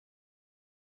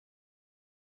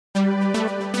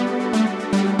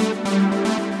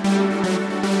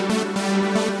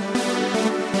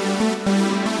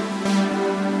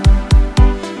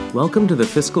Welcome to the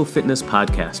Fiscal Fitness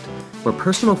Podcast, where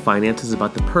personal finance is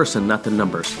about the person, not the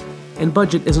numbers, and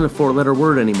budget isn't a four-letter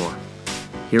word anymore.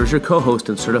 Here's your co-host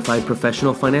and certified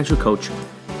professional financial coach,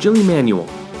 Jill Emanuel.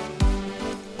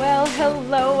 Well,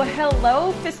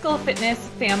 hello, Fiscal Fitness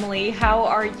family. How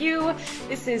are you?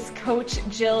 This is Coach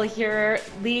Jill here,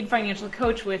 lead financial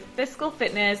coach with Fiscal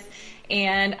Fitness.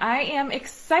 And I am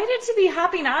excited to be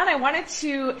hopping on. I wanted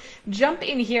to jump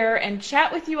in here and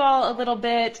chat with you all a little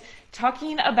bit,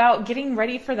 talking about getting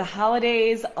ready for the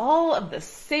holidays, all of the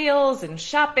sales and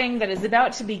shopping that is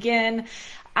about to begin.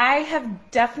 I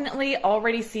have definitely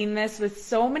already seen this with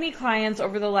so many clients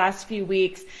over the last few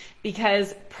weeks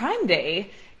because Prime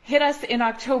Day hit us in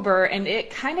October and it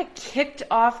kind of kicked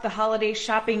off the holiday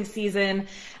shopping season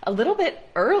a little bit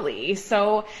early.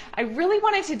 So I really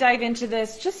wanted to dive into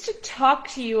this just to talk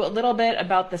to you a little bit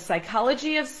about the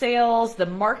psychology of sales, the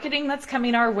marketing that's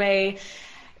coming our way,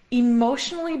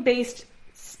 emotionally based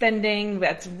spending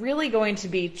that's really going to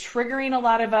be triggering a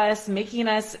lot of us, making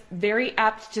us very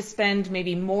apt to spend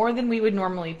maybe more than we would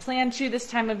normally plan to this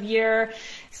time of year.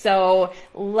 So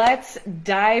let's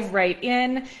dive right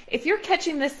in. If you're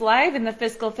catching this live in the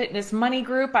Fiscal Fitness Money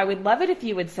group, I would love it if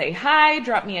you would say hi,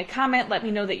 drop me a comment, let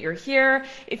me know that you're here.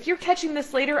 If you're catching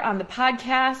this later on the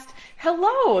podcast,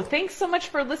 hello, thanks so much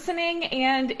for listening.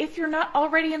 And if you're not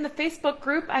already in the Facebook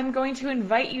group, I'm going to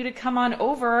invite you to come on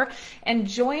over and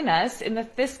join us in the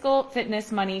Fiscal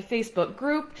Fitness Money Facebook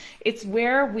group. It's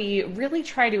where we really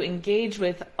try to engage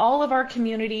with all of our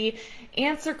community,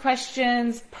 answer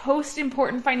questions, post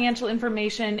important financial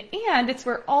information, and it's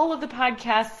where all of the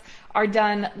podcasts are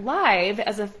done live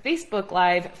as a Facebook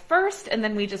Live first, and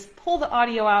then we just pull the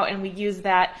audio out and we use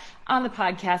that on the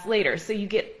podcast later. So you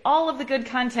get all of the good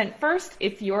content first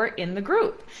if you're in the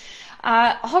group.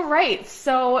 All right,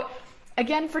 so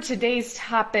again, for today's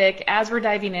topic, as we're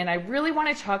diving in, I really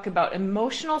want to talk about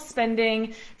emotional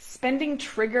spending, spending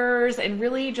triggers, and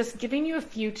really just giving you a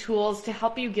few tools to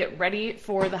help you get ready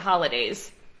for the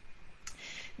holidays.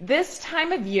 This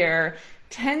time of year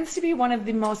tends to be one of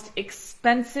the most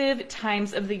expensive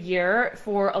times of the year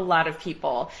for a lot of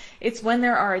people. It's when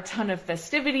there are a ton of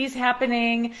festivities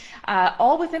happening,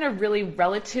 all within a really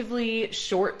relatively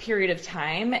short period of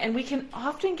time, and we can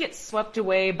often get swept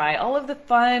away by all of the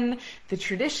fun, the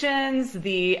traditions,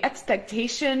 the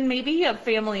expectation maybe of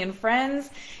family and friends,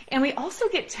 and we also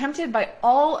get tempted by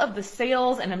all of the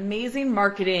sales and amazing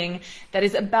marketing that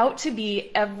is about to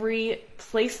be every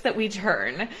place that we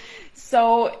turn.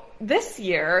 So this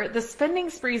year, the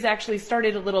spending sprees actually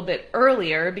started a little bit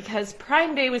earlier because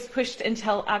Prime Day was pushed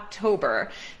until October.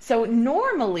 So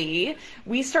normally,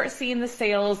 we start seeing the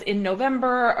sales in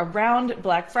November around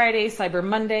Black Friday, Cyber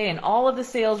Monday, and all of the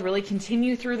sales really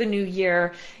continue through the new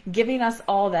year, giving us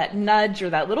all that nudge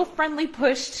or that little friendly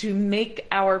push to make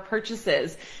our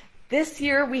purchases. This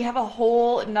year, we have a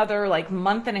whole another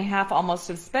month and a half almost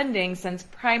of spending since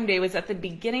Prime Day was at the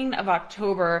beginning of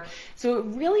October. So it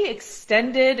really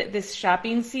extended this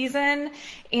shopping season,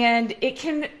 and it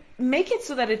can make it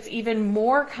so that it's even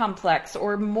more complex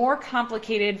or more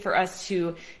complicated for us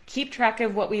to keep track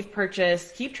of what we've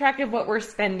purchased, keep track of what we're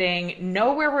spending,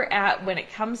 know where we're at when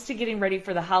it comes to getting ready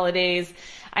for the holidays.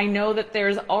 I know that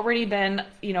there's already been,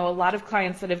 a lot of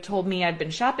clients that have told me I've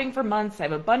been shopping for months, I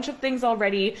have a bunch of things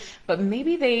already, but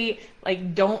maybe they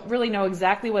don't really know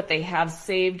exactly what they have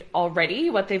saved already,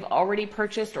 what they've already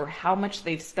purchased or how much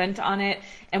they've spent on it.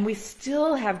 And we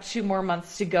still have 2 more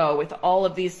months to go with all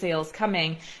of these sales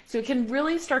coming. So it can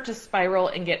really start to spiral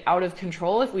and get out of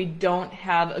control if we don't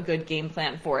have a good game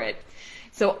plan for it.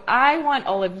 So I want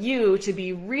all of you to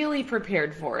be really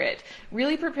prepared for it,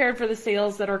 really prepared for the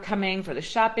sales that are coming, for the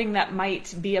shopping that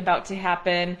might be about to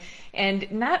happen, and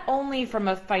not only from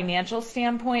a financial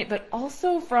standpoint, but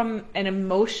also from an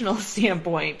emotional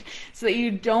standpoint, so that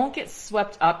you don't get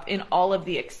swept up in all of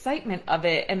the excitement of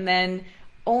it and then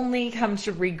only come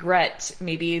to regret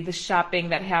maybe the shopping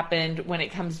that happened when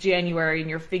it comes January and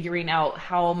you're figuring out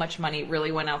how much money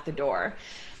really went out the door.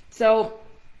 So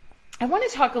I want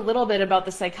to talk a little bit about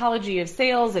the psychology of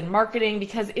sales and marketing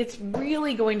because it's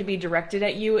really going to be directed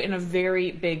at you in a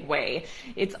very big way.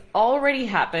 It's already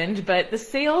happened, but the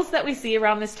sales that we see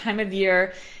around this time of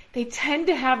year, they tend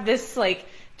to have this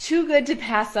too good to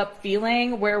pass up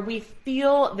feeling where we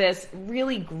feel this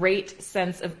really great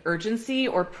sense of urgency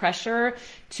or pressure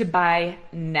to buy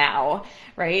now,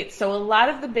 right? So a lot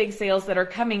of the big sales that are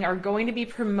coming are going to be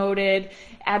promoted,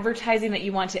 advertising that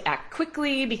you want to act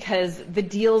quickly because the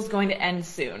deal's going to end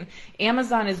soon.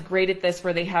 Amazon is great at this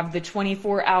where they have the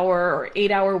 24-hour or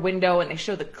 8-hour window and they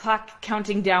show the clock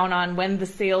counting down on when the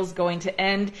sale's going to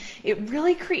end. It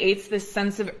really creates this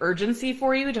sense of urgency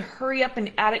for you to hurry up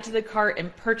and add it to the cart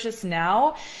and purchase purchase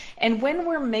now. And when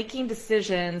we're making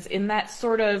decisions in that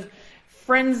sort of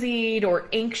frenzied or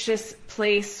anxious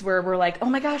place where we're like, oh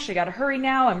my gosh, I gotta hurry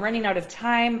now, I'm running out of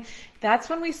time, that's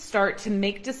when we start to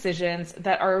make decisions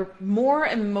that are more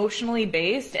emotionally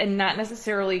based and not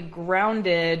necessarily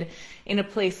grounded in a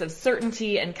place of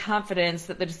certainty and confidence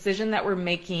that the decision that we're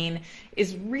making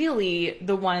is really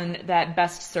the one that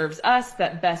best serves us,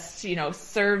 that best,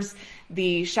 serves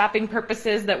the shopping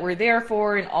purposes that we're there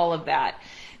for and all of that.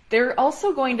 They're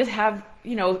also going to have,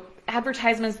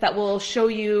 advertisements that will show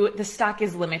you the stock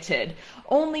is limited.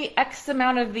 Only X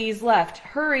amount of these left.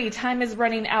 Hurry, time is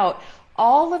running out.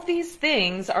 All of these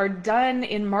things are done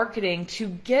in marketing to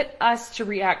get us to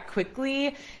react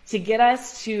quickly, to get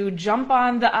us to jump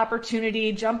on the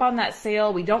opportunity, jump on that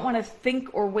sale. We don't want to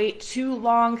think or wait too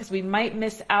long because we might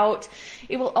miss out.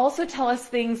 It will also tell us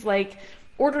things like,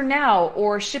 order now,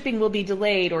 or shipping will be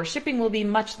delayed, or shipping will be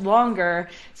much longer,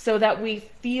 so that we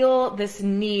feel this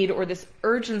need or this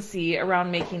urgency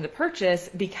around making the purchase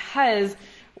because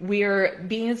we're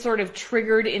being sort of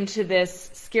triggered into this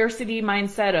scarcity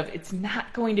mindset of it's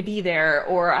not going to be there,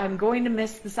 or I'm going to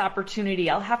miss this opportunity.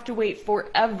 I'll have to wait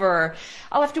forever.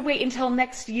 I'll have to wait until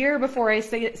next year before I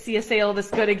see a sale this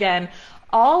good again.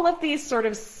 All of these sort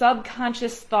of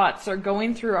subconscious thoughts are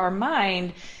going through our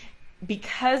mind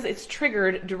because it's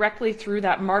triggered directly through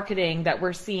that marketing that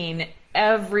we're seeing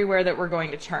everywhere that we're going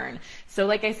to turn. So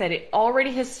like I said, it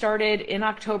already has started in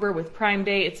October with Prime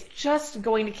Day. It's just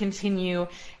going to continue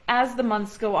as the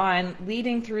months go on,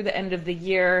 leading through the end of the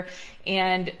year.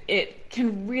 And it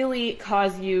can really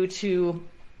cause you to,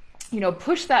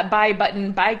 push that buy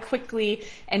button, buy quickly,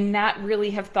 and not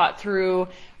really have thought through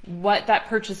what that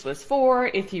purchase was for,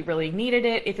 if you really needed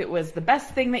it, if it was the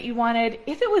best thing that you wanted,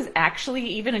 if it was actually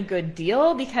even a good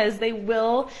deal, because they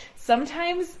will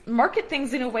sometimes market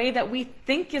things in a way that we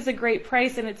think is a great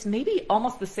price and it's maybe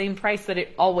almost the same price that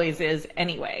it always is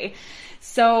anyway.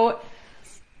 So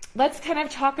let's kind of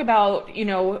talk about,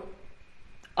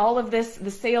 all of this,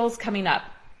 the sales coming up.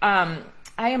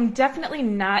 I am definitely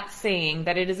not saying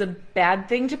that it is a bad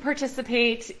thing to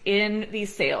participate in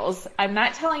these sales. I'm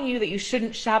not telling you that you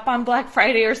shouldn't shop on Black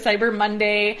Friday or Cyber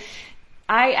Monday.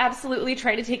 I absolutely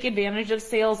try to take advantage of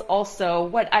sales also.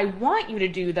 What I want you to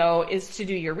do, though, is to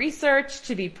do your research,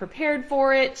 to be prepared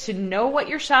for it, to know what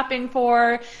you're shopping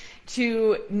for,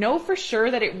 to know for sure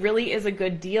that it really is a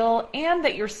good deal and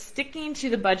that you're sticking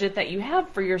to the budget that you have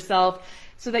for yourself,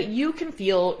 so that you can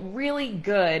feel really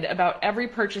good about every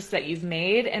purchase that you've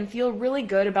made and feel really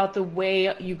good about the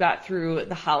way you got through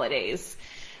the holidays.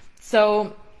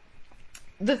 So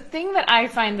the thing that I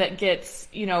find that gets,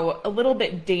 a little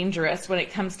bit dangerous when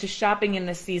it comes to shopping in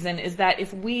this season is that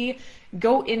if we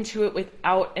go into it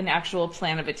without an actual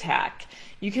plan of attack,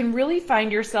 you can really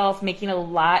find yourself making a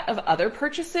lot of other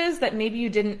purchases that maybe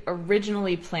you didn't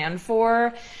originally plan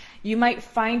for. You might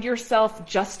find yourself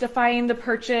justifying the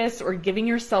purchase or giving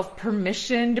yourself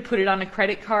permission to put it on a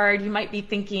credit card. You might be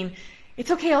thinking,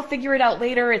 it's okay, I'll figure it out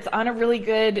later. It's on a really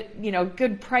good,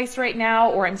 good price right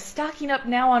now, or I'm stocking up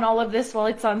now on all of this while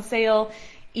it's on sale,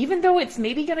 even though it's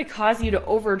maybe going to cause you to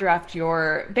overdraft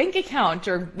your bank account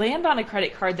or land on a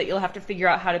credit card that you'll have to figure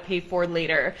out how to pay for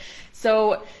later.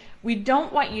 So we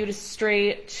don't want you to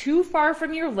stray too far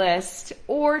from your list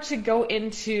or to go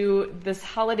into this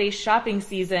holiday shopping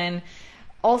season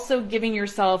also giving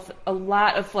yourself a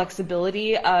lot of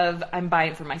flexibility of, I'm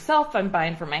buying for myself, I'm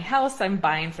buying for my house, I'm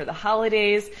buying for the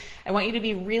holidays. I want you to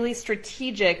be really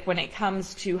strategic when it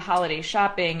comes to holiday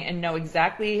shopping and know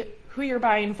exactly who you're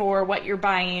buying for, what you're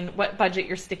buying, what budget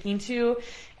you're sticking to.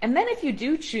 And then if you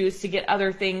do choose to get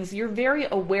other things, you're very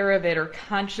aware of it or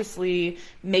consciously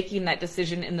making that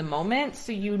decision in the moment.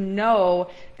 So you know,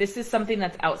 this is something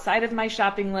that's outside of my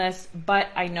shopping list, but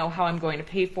I know how I'm going to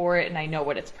pay for it and I know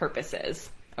what its purpose is.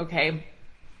 Okay.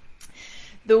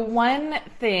 The one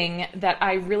thing that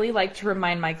I really like to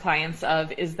remind my clients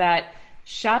of is that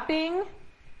shopping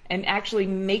and actually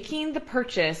making the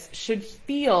purchase should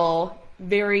feel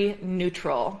very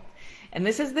neutral. And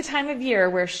this is the time of year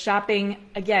where shopping,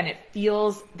 again, it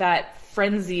feels that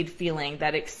frenzied feeling,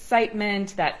 that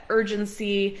excitement, that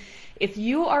urgency. If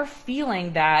you are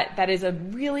feeling that, that is a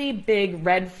really big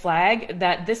red flag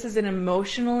that this is an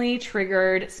emotionally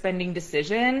triggered spending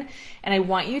decision. And I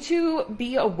want you to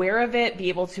be aware of it, be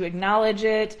able to acknowledge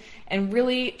it, and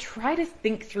really try to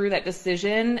think through that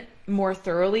decision more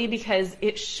thoroughly, because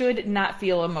it should not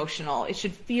feel emotional. It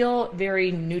should feel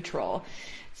very neutral.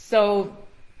 So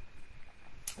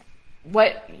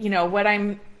what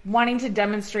I'm wanting to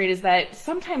demonstrate is that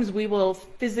sometimes we will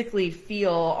physically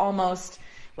feel almost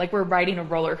like we're riding a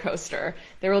roller coaster.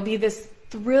 There will be this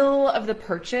thrill of the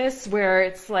purchase where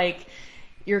it's like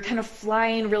you're kind of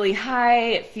flying really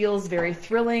high. It feels very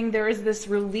thrilling. There is this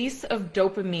release of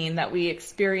dopamine that we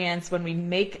experience when we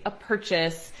make a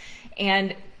purchase.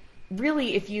 And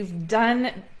really, if you've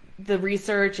done the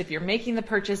research, if you're making the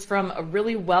purchase from a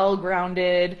really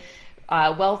well-grounded,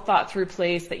 well thought through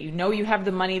place that you know you have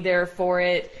the money there for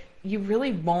it, you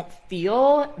really won't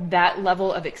feel that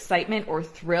level of excitement or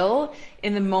thrill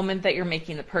in the moment that you're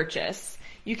making the purchase.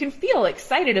 You can feel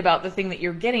excited about the thing that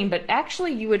you're getting, but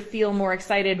actually you would feel more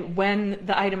excited when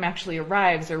the item actually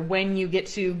arrives, or when you get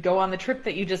to go on the trip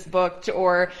that you just booked,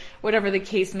 or whatever the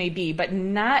case may be, but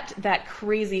not that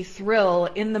crazy thrill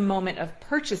in the moment of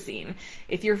purchasing.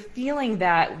 If you're feeling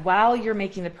that while you're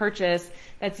making the purchase,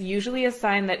 that's usually a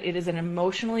sign that it is an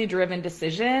emotionally driven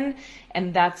decision.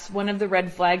 And that's one of the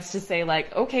red flags to say,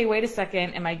 like, okay, wait a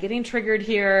second, am I getting triggered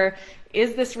here?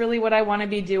 Is this really what I want to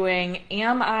be doing?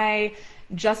 Am I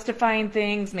justifying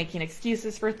things, making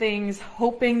excuses for things,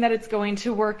 hoping that it's going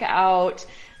to work out?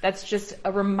 That's just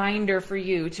a reminder for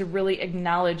you to really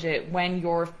acknowledge it when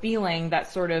you're feeling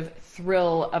that sort of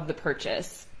thrill of the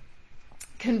purchase.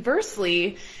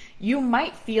 Conversely, you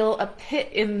might feel a pit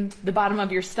in the bottom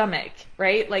of your stomach,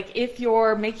 right? Like if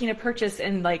you're making a purchase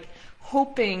and like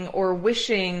hoping or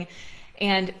wishing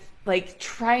and like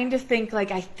trying to think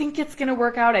like, I think it's going to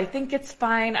work out. I think it's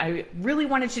fine. I really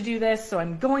wanted to do this, so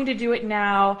I'm going to do it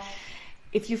now.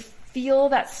 If you feel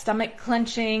that stomach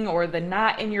clenching or the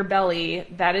knot in your belly,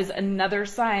 that is another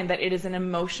sign that it is an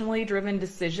emotionally driven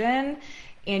decision.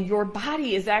 And your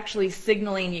body is actually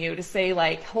signaling you to say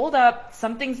like, hold up,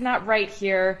 something's not right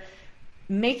here.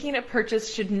 Making a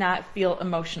purchase should not feel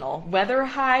emotional. Whether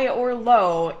high or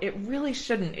low, it really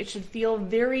shouldn't. It should feel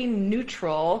very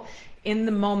neutral in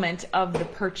the moment of the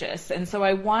purchase. And so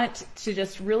I want to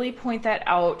just really point that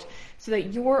out so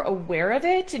that you're aware of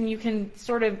it and you can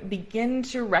sort of begin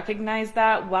to recognize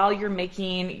that while you're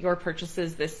making your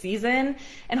purchases this season.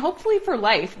 And hopefully for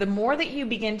life, the more that you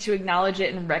begin to acknowledge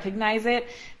it and recognize it,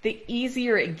 the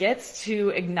easier it gets to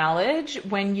acknowledge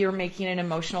when you're making an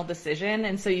emotional decision.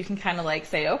 And so you can kind of like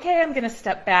say, okay, I'm going to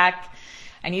step back.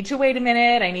 I need to wait a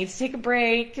minute. I need to take a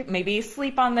break, maybe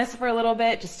sleep on this for a little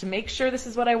bit just to make sure this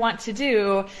is what I want to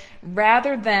do,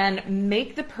 rather than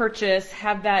make the purchase,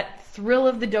 have that thrill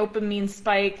of the dopamine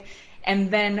spike,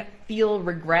 and then feel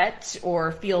regret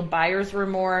or feel buyer's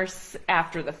remorse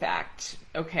after the fact.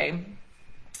 Okay.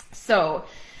 So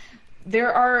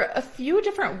there are a few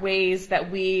different ways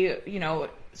that we,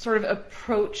 sort of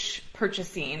approach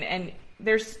purchasing, and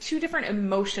there's two different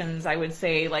emotions, I would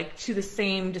say, like to the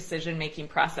same decision-making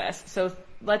process. So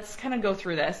let's kind of go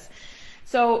through this.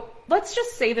 So let's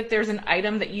just say that there's an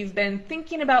item that you've been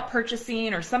thinking about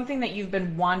purchasing or something that you've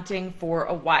been wanting for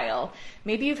a while.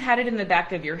 Maybe you've had it in the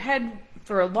back of your head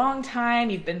for a long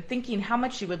time. You've been thinking how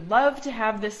much you would love to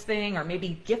have this thing, or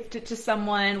maybe gift it to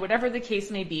someone, whatever the case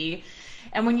may be.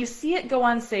 And when you see it go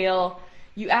on sale,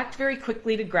 you act very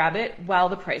quickly to grab it while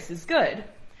the price is good.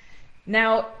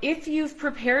 Now, if you've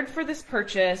prepared for this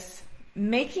purchase,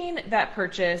 making that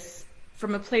purchase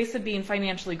from a place of being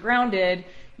financially grounded,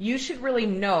 you should really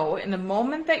know in the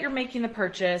moment that you're making the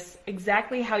purchase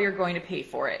exactly how you're going to pay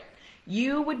for it.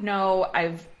 You would know,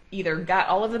 I've either got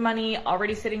all of the money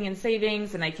already sitting in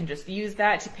savings and I can just use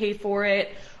that to pay for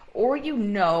it, or you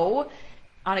know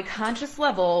on a conscious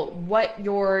level what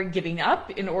you're giving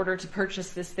up in order to purchase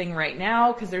this thing right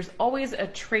now, because there's always a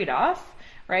trade-off.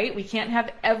 Right? We can't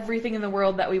have everything in the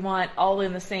world that we want all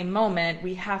in the same moment.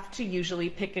 We have to usually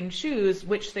pick and choose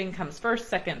which thing comes first,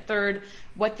 second, third,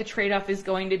 what the trade-off is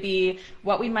going to be,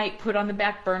 what we might put on the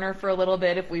back burner for a little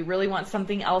bit if we really want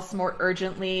something else more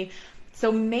urgently.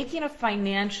 So making a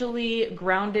financially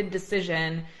grounded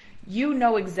decision, you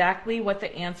know exactly what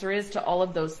the answer is to all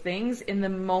of those things in the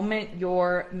moment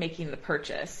you're making the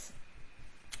purchase.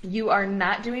 You are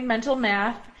not doing mental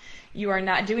math. You are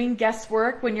not doing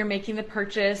guesswork when you're making the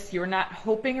purchase. You're not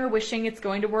hoping or wishing it's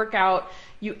going to work out.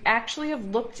 You actually have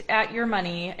looked at your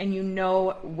money and you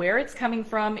know where it's coming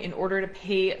from in order to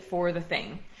pay for the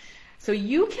thing. So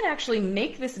you can actually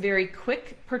make this very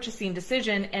quick purchasing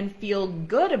decision and feel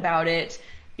good about it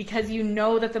because you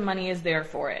know that the money is there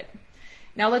for it.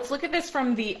 Now let's look at this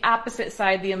from the opposite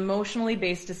side, the emotionally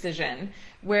based decision,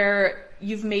 where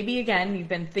you've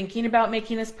been thinking about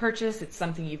making this purchase. It's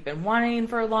something you've been wanting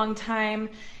for a long time.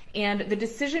 And the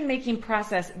decision-making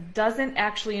process doesn't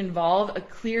actually involve a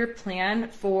clear plan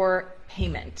for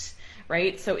payment,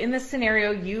 right? So in this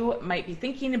scenario, you might be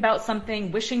thinking about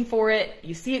something, wishing for it,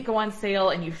 you see it go on sale,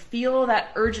 and you feel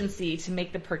that urgency to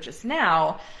make the purchase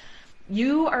now.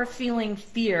 You are feeling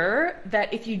fear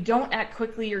that if you don't act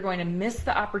quickly, you're going to miss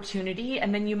the opportunity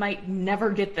and then you might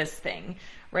never get this thing,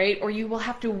 right? Or you will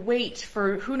have to wait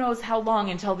for who knows how long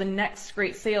until the next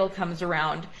great sale comes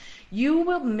around. You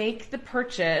will make the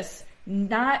purchase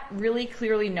not really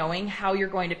clearly knowing how you're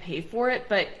going to pay for it,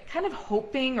 but kind of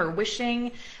hoping or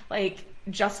wishing, like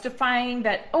justifying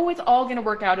that, oh, it's all going to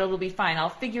work out. It'll be fine. I'll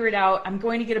figure it out. I'm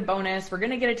going to get a bonus. We're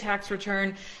going to get a tax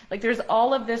return. Like there's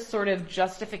all of this sort of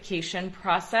justification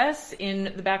process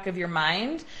in the back of your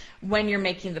mind when you're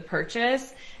making the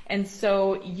purchase. And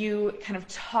so you kind of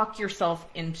talk yourself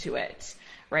into it,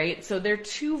 right? So they're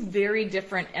two very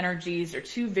different energies or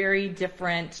two very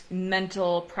different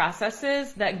mental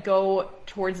processes that go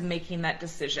towards making that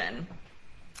decision.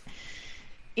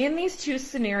 In these two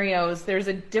scenarios, there's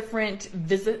a different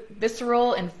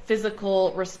visceral and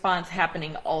physical response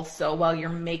happening also while you're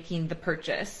making the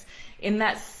purchase. In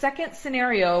that second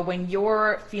scenario, when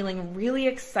you're feeling really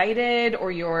excited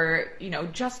or you're,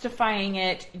 justifying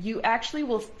it, you actually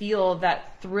will feel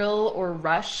that thrill or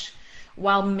rush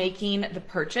while making the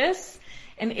purchase.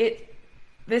 And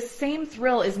this same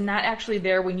thrill is not actually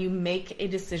there when you make a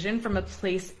decision from a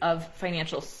place of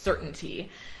financial certainty.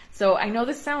 So I know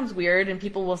this sounds weird and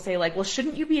people will say like, well,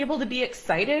 shouldn't you be able to be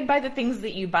excited by the things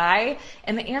that you buy?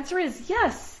 And the answer is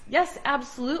yes. Yes,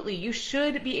 absolutely. You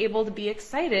should be able to be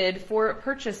excited for a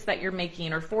purchase that you're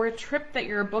making or for a trip that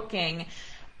you're booking.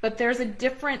 But there's a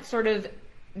different sort of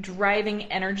driving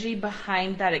energy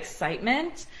behind that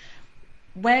excitement.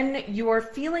 When you're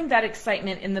feeling that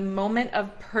excitement in the moment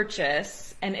of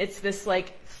purchase, and it's this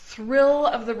like thrill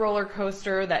of the roller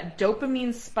coaster, that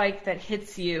dopamine spike that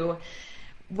hits you,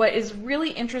 what is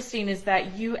really interesting is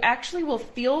that you actually will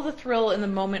feel the thrill in the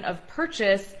moment of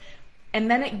purchase, and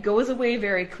then it goes away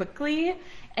very quickly,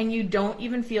 and you don't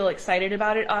even feel excited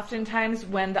about it oftentimes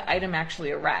when the item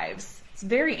actually arrives. It's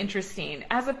very interesting.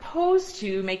 As opposed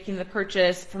to making the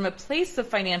purchase from a place of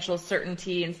financial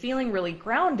certainty and feeling really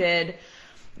grounded,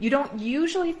 you don't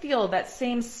usually feel that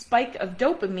same spike of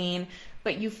dopamine,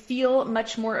 but you feel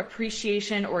much more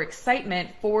appreciation or excitement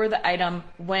for the item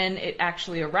when it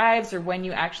actually arrives or when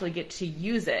you actually get to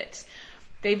use it.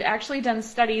 They've actually done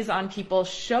studies on people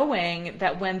showing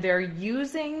that when they're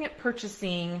using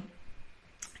purchasing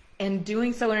and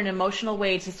doing so in an emotional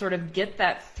way to sort of get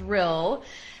that thrill,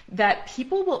 that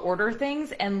people will order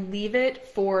things and leave it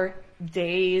for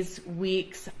days,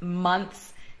 weeks,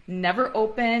 months, never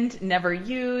opened, never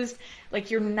used. Like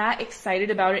you're not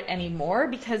excited about it anymore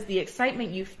because the excitement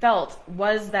you felt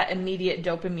was that immediate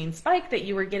dopamine spike that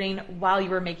you were getting while you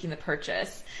were making the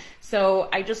purchase. So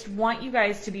I just want you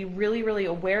guys to be really, really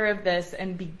aware of this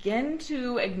and begin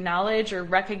to acknowledge or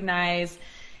recognize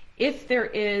if there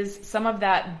is some of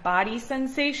that body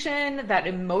sensation, that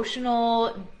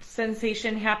emotional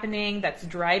sensation happening that's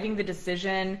driving the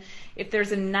decision. If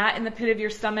there's a knot in the pit of your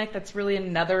stomach, that's really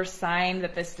another sign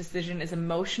that this decision is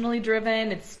emotionally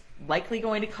driven. It's likely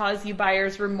going to cause you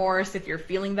buyer's remorse if you're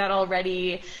feeling that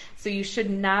already. So you should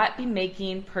not be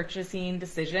making purchasing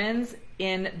decisions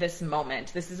in this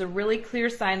moment. This is a really clear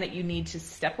sign that you need to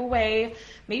step away,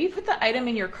 maybe put the item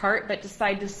in your cart, but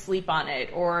decide to sleep on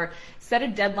it, or set a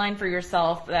deadline for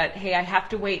yourself that, hey, I have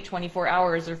to wait 24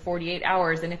 hours or 48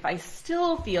 hours. And if I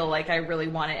still feel like I really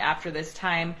want it after this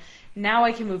time, now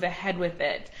I can move ahead with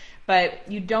it. But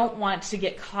you don't want to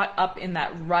get caught up in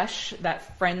that rush,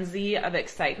 that frenzy of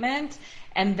excitement,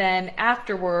 and then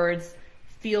afterwards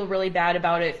feel really bad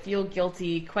about it, feel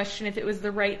guilty, question if it was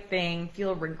the right thing,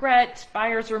 feel regret,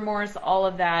 buyer's remorse, all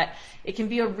of that. It can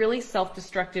be a really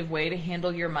self-destructive way to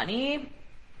handle your money.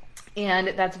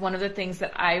 And that's one of the things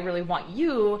that I really want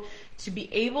you to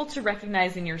be able to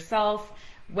recognize in yourself,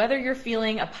 whether you're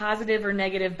feeling a positive or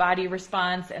negative body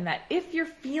response, and that if you're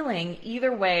feeling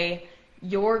either way,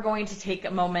 you're going to take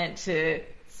a moment to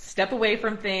step away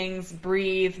from things,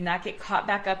 breathe, not get caught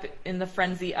back up in the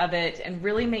frenzy of it, and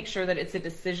really make sure that it's a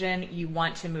decision you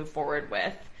want to move forward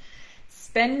with.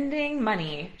 Spending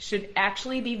money should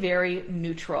actually be very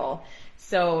neutral.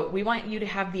 So we want you to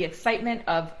have the excitement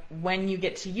of when you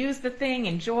get to use the thing,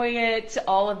 enjoy it,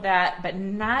 all of that, but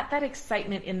not that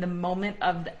excitement in the moment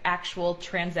of the actual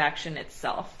transaction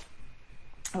itself.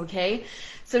 Okay,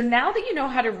 so now that you know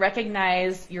how to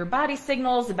recognize your body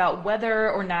signals about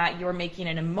whether or not you're making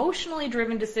an emotionally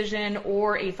driven decision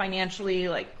or a financially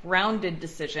grounded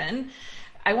decision,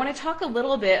 I want to talk a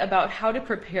little bit about how to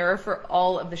prepare for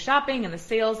all of the shopping and the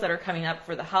sales that are coming up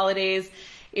for the holidays.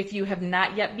 If you have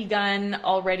not yet begun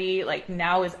already,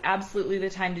 now is absolutely the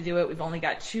time to do it. We've only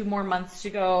got 2 more months to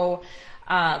go.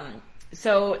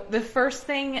 So the first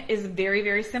thing is very,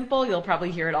 very simple. You'll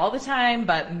probably hear it all the time,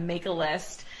 but make a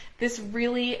list. This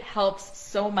really helps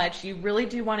so much. You really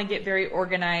do want to get very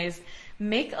organized.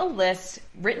 make a list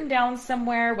written down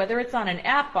somewhere, whether it's on an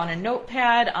app, on a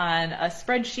notepad, on a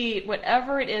spreadsheet,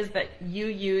 whatever it is that you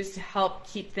use to help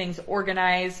keep things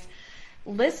organized.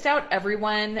 List out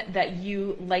everyone that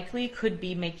you likely could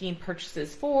be making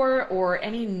purchases for, or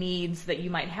any needs that you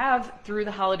might have through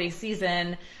the holiday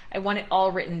season. I want it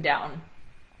all written down.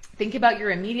 Think about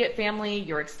your immediate family,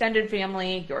 your extended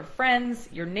family, your friends,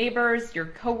 your neighbors, your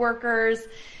coworkers.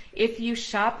 If you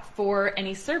shop for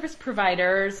any service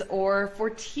providers or for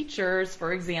teachers,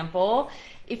 for example,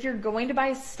 if you're going to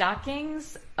buy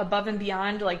stockings above and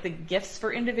beyond like the gifts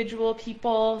for individual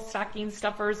people, stocking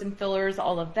stuffers and fillers,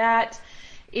 all of that.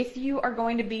 If you are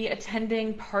going to be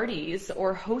attending parties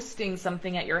or hosting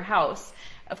something at your house,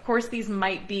 of course, these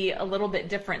might be a little bit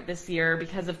different this year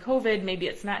because of COVID. Maybe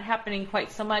it's not happening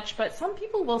quite so much, but some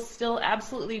people will still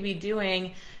absolutely be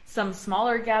doing some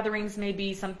smaller gatherings,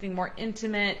 maybe something more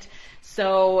intimate.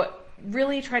 So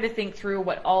really try to think through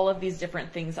what all of these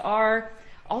different things are.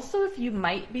 Also, if you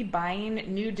might be buying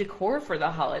new decor for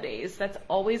the holidays, that's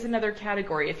always another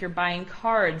category. If you're buying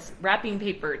cards, wrapping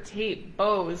paper, tape,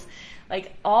 bows,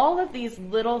 like all of these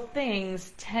little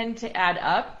things tend to add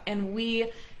up, and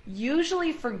we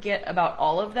usually forget about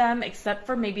all of them except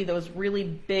for maybe those really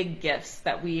big gifts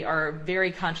that we are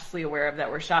very consciously aware of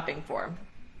that we're shopping for.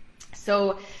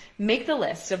 So make the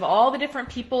list of all the different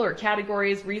people or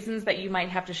categories, reasons that you might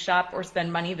have to shop or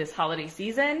spend money this holiday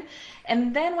season.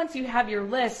 And then once you have your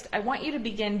list, I want you to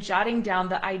begin jotting down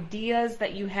the ideas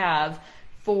that you have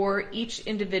for each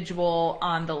individual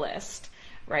on the list,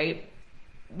 right?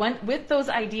 With those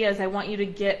ideas, I want you to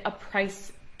get a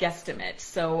price guesstimate.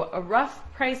 So a rough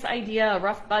price idea, a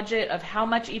rough budget of how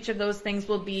much each of those things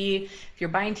will be. If you're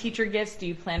buying teacher gifts, do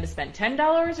you plan to spend $10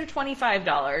 or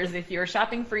 $25? If you're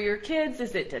shopping for your kids,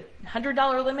 is it a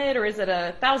 $100 limit or is it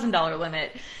a $1,000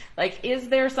 limit? Like, is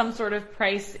there some sort of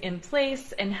price in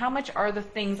place, and how much are the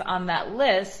things on that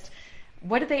list?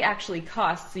 What do they actually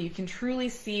cost? So you can truly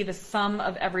see the sum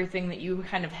of everything that you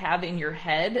kind of have in your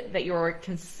head that you're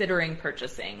considering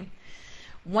purchasing.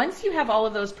 Once you have all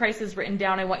of those prices written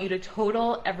down, I want you to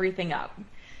total everything up.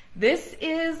 This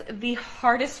is the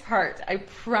hardest part. I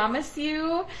promise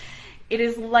you, it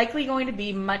is likely going to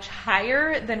be much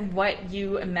higher than what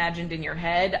you imagined in your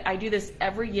head. I do this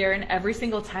every year, and every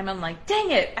single time I'm like,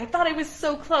 dang it, I thought I was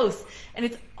so close. And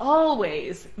it's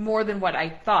always more than what I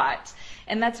thought.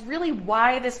 And that's really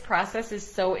why this process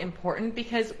is so important,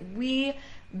 because we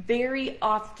very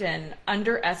often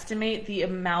underestimate the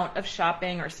amount of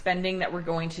shopping or spending that we're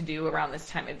going to do around this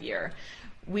time of year.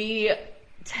 We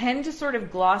tend to sort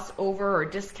of gloss over or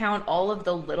discount all of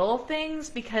the little things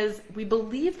because we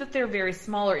believe that they're very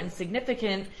small or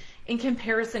insignificant in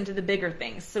comparison to the bigger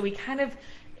things. So we kind of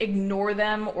ignore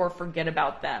them or forget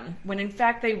about them, when in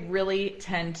fact they really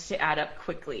tend to add up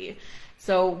quickly.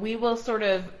 So we will sort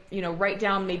of, write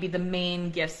down maybe the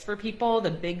main gifts for people, the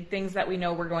big things that we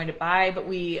know we're going to buy, but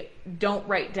we don't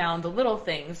write down the little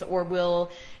things, or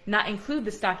we'll not include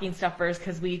the stocking stuffers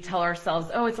because we tell ourselves,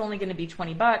 oh, it's only going to be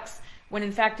 $20, when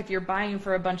in fact, if you're buying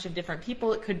for a bunch of different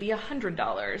people, it could be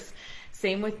 $100.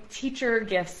 Same with teacher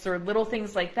gifts or little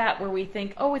things like that, where we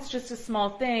think, oh, it's just a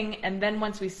small thing. And then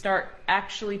once we start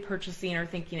actually purchasing or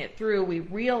thinking it through, we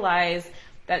realize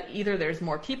that either there's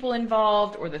more people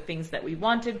involved or the things that we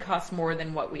wanted cost more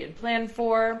than what we had planned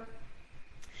for.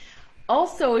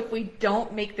 Also, if we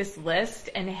don't make this list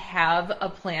and have a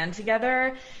plan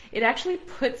together, it actually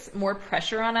puts more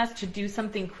pressure on us to do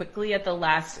something quickly at the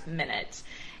last minute.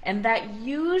 And that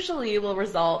usually will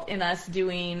result in us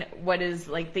doing what is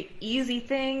like the easy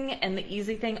thing, and the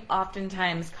easy thing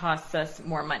oftentimes costs us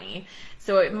more money.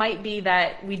 So it might be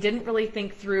that we didn't really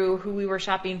think through who we were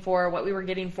shopping for, what we were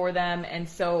getting for them, and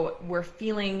so we're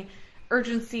feeling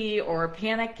urgency or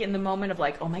panic in the moment of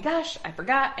like, oh my gosh, I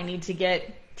forgot, I need to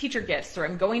get teacher gifts, or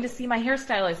I'm going to see my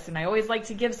hairstylist and I always like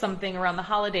to give something around the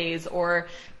holidays, or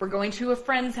we're going to a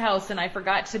friend's house and I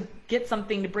forgot to get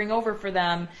something to bring over for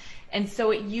them. And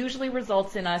so it usually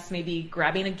results in us maybe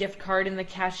grabbing a gift card in the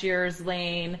cashier's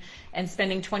lane and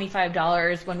spending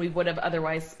 $25 when we would have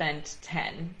otherwise spent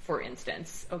 $10, for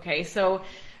instance. Okay, so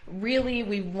really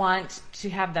we want to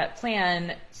have that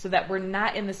plan so that we're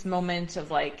not in this moment of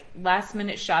like last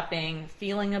minute shopping,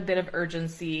 feeling a bit of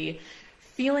urgency,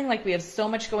 feeling like we have so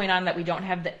much going on that we don't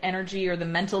have the energy or the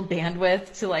mental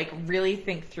bandwidth to like really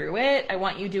think through it. I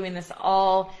want you doing this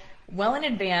all well in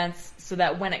advance so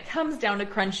that when it comes down to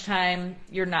crunch time,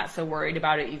 you're not so worried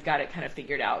about it. You've got it kind of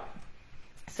figured out.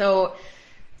 So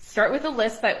start with a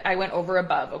list that I went over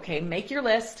above. Okay, make your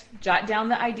list, jot down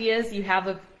the ideas you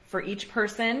have for each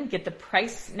person, get the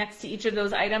price next to each of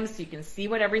those items so you can see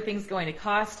what everything's going to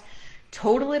cost,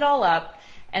 total it all up,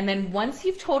 And then once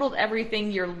you've totaled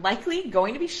everything, you're likely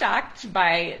going to be shocked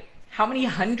by how many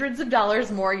hundreds of dollars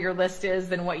more your list is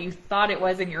than what you thought it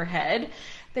was in your head.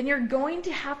 Then you're going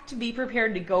to have to be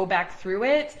prepared to go back through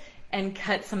it and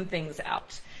cut some things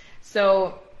out.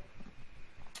 So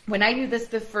when I do this,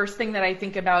 the first thing that I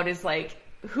think about is like,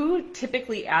 who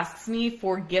typically asks me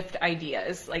for gift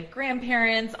ideas? Like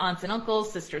grandparents, aunts and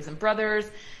uncles, sisters and brothers.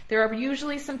 There are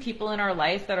usually some people in our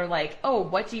life that are like, oh,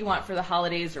 what do you want for the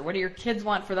holidays? Or what do your kids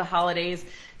want for the holidays?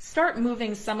 Start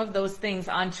moving some of those things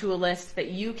onto a list that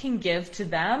you can give to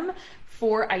them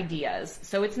for ideas.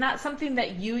 So it's not something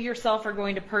that you yourself are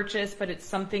going to purchase, but it's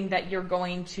something that you're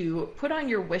going to put on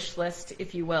your wish list,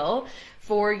 if you will,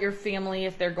 for your family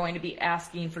if they're going to be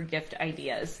asking for gift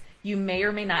ideas. You may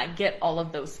or may not get all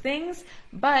of those things,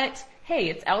 but hey,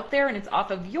 it's out there and it's off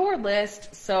of your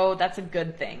list, so that's a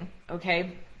good thing,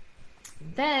 okay?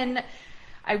 Then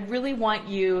I really want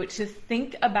you to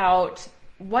think about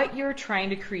what you're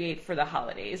trying to create for the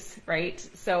holidays, right?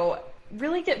 So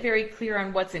really get very clear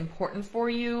on what's important for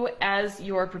you as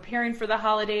you're preparing for the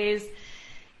holidays.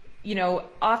 You know,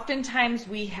 oftentimes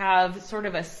we have sort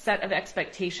of a set of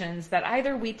expectations that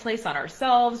either we place on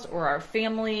ourselves or our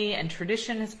family and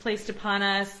tradition has placed upon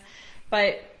us,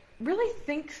 but really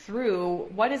think through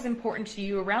what is important to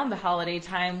you around the holiday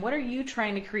time. What are you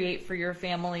trying to create for your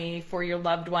family, for your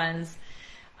loved ones?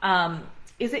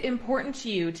 Is it important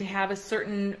to you to have a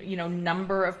certain,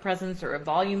 number of presents or a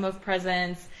volume of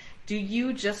presents? Do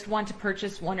you just want to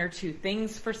purchase one or two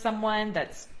things for someone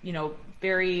that's,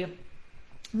 very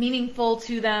meaningful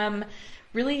to them?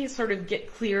 Really sort of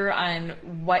get clear on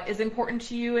what is important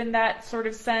to you in that sort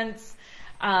of sense.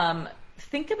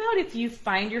 Think about if you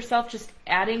find yourself just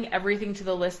adding everything to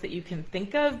the list that you can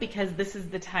think of because this is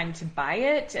the time to buy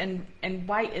it, and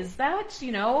why is that?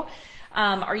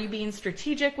 Are you being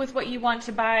strategic with what you want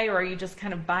to buy, or are you just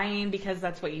kind of buying because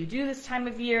that's what you do this time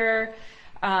of year?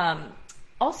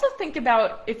 Also think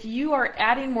about if you are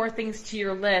adding more things to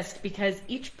your list because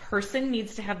each person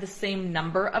needs to have the same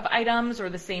number of items or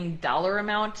the same dollar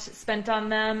amount spent on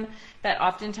them. That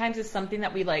oftentimes is something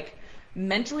that we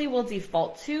mentally will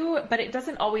default to, but it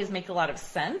doesn't always make a lot of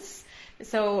sense.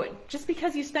 So just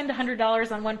because you spend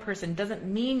 $100 on one person doesn't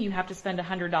mean you have to spend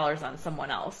 $100 on someone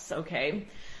else, okay?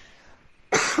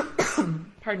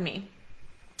 Pardon me.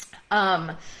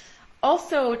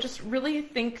 Also, just really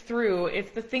think through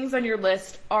if the things on your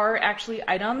list are actually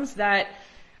items that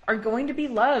are going to be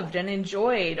loved and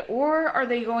enjoyed, or are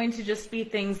they going to just be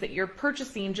things that you're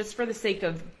purchasing just for the sake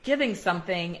of giving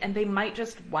something, and they might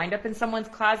just wind up in someone's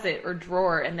closet or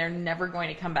drawer and they're never going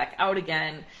to come back out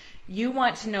again. You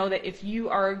want to know that if you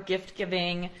are gift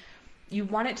giving, you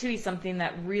want it to be something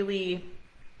that really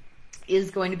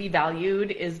is going to be valued,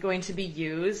 is going to be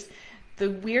used. The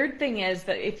weird thing is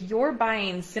that if you're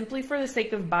buying simply for the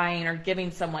sake of buying or giving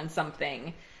someone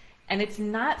something, and it's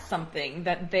not something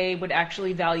that they would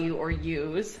actually value or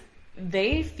use,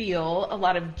 they feel a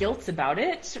lot of guilt about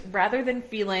it rather than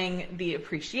feeling the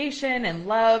appreciation and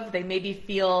love. They maybe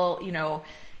feel,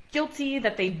 guilty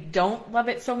that they don't love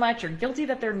it so much or guilty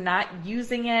that they're not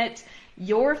using it.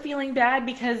 You're feeling bad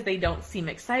because they don't seem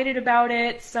excited about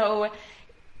it. So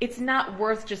it's not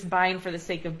worth just buying for the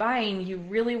sake of buying. You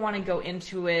really want to go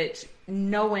into it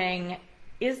knowing,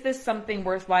 is this something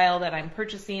worthwhile that I'm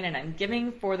purchasing and I'm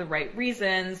giving for the right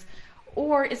reasons?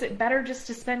 Or is it better just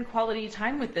to spend quality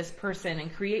time with this person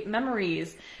and create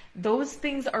memories? Those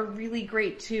things are really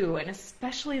great too. And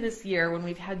especially this year when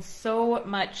we've had so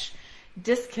much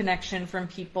disconnection from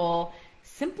people,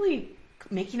 simply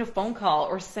making a phone call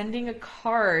or sending a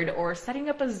card or setting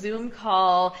up a Zoom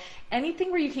call, anything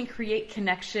where you can create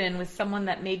connection with someone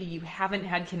that maybe you haven't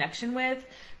had connection with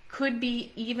could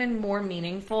be even more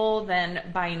meaningful than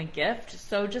buying a gift.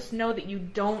 So just know that you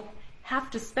don't have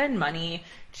to spend money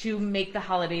to make the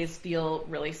holidays feel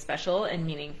really special and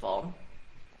meaningful.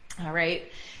 All right.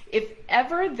 If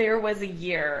ever there was a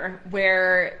year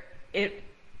where it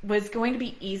was going to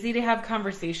be easy to have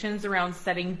conversations around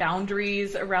setting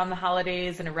boundaries around the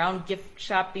holidays and around gift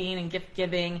shopping and gift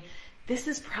giving, this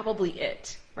is probably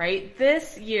it, right?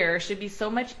 This year should be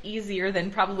so much easier than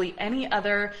probably any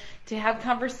other to have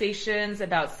conversations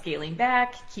about scaling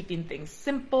back, keeping things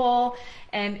simple.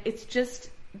 And it's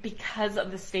just because of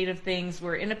the state of things.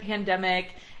 We're in a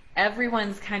pandemic.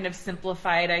 Everyone's kind of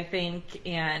simplified, I think.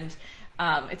 And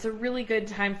it's a really good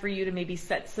time for you to maybe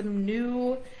set some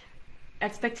new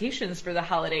expectations for the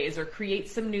holidays or create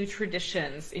some new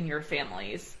traditions in your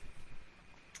families.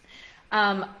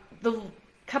 The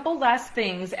couple last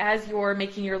things as you're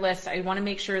making your list, I want to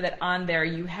make sure that on there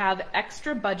you have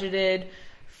extra budgeted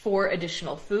for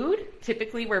additional food.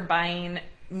 Typically we're buying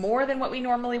more than what we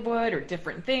normally would, or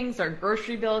different things. Our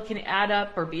grocery bill can add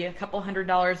up or be a couple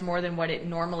 $100 more than what it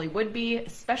normally would be,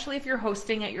 especially if you're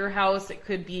hosting at your house. It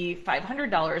could be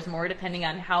 $500 more depending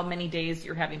on how many days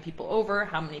you're having people over,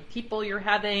 how many people you're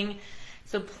having.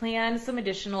 So plan some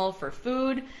additional for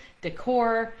food,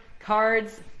 decor,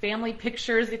 cards, family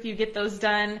pictures if you get those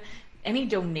done, any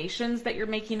donations that you're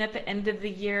making at the end of the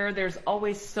year. There's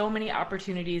always so many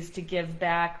opportunities to give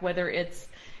back, whether it's,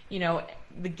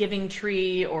 the Giving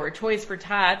Tree or Toys for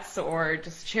Tots or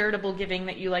just charitable giving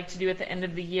that you like to do at the end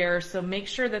of the year. So make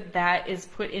sure that that is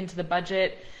put into the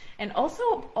budget, and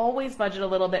also always budget a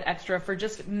little bit extra for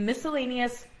just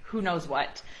miscellaneous who knows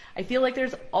what. I feel like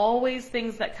there's always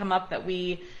things that come up that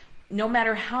no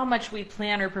matter how much we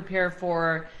plan or prepare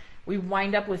for, we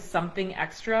wind up with something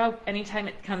extra. Anytime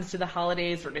it comes to the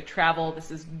holidays or to travel, this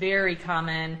is very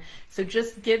common. So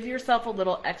just give yourself a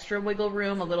little extra wiggle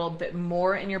room, a little bit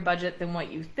more in your budget than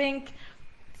what you think,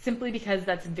 simply because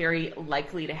that's very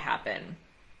likely to happen.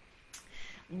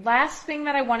 Last thing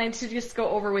that I wanted to just go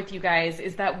over with you guys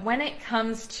is that when it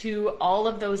comes to all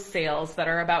of those sales that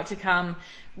are about to come,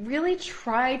 really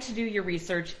try to do your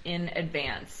research in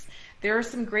advance. There are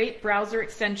some great browser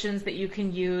extensions that you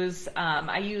can use.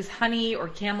 I use Honey or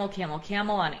Camel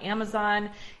on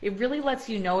Amazon. It really lets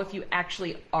you know if you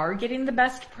actually are getting the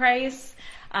best price.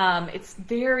 It's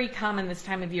very common this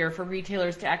time of year for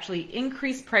retailers to actually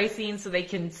increase pricing so they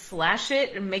can slash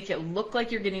it and make it look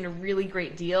like you're getting a really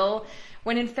great deal,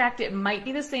 when in fact it might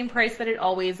be the same price that it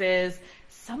always is.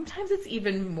 Sometimes it's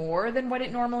even more than what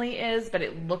it normally is, but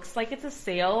it looks like it's a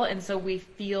sale, and so we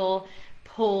feel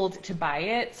pulled to buy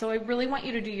it. So I really want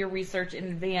you to do your research in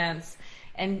advance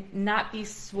and not be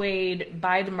swayed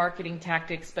by the marketing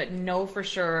tactics, but know for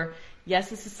sure, yes,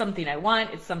 this is something I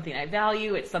want, it's something I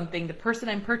value, it's something the person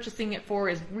I'm purchasing it for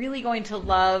is really going to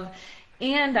love,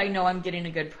 and I know I'm getting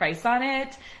a good price on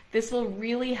it. This will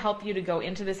really help you to go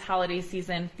into this holiday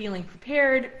season feeling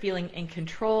prepared, feeling in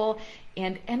control,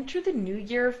 and enter the new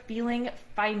year feeling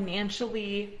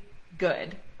financially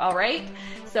good. All right,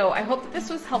 so I hope that this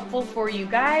was helpful for you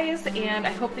guys, and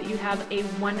I hope that you have a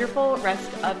wonderful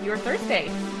rest of your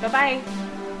Thursday. Bye-bye.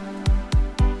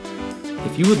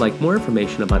 If you would like more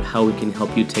information about how we can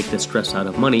help you take the stress out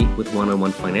of money with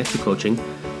one-on-one financial coaching,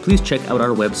 please check out our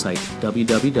website,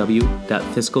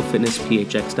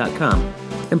 www.fiscalfitnessphx.com,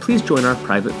 and please join our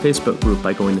private Facebook group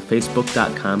by going to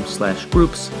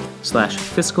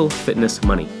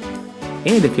facebook.com/groups/fiscalfitnessmoney.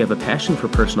 And if you have a passion for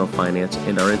personal finance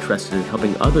and are interested in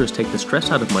helping others take the stress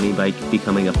out of money by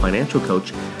becoming a financial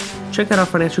coach, check out our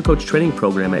financial coach training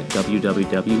program at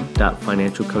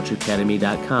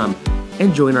www.financialcoachacademy.com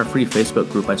and join our free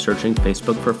Facebook group by searching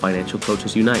Facebook for Financial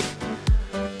Coaches Unite.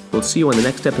 We'll see you on the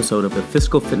next episode of the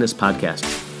Fiscal Fitness Podcast,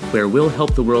 where we'll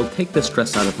help the world take the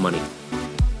stress out of money.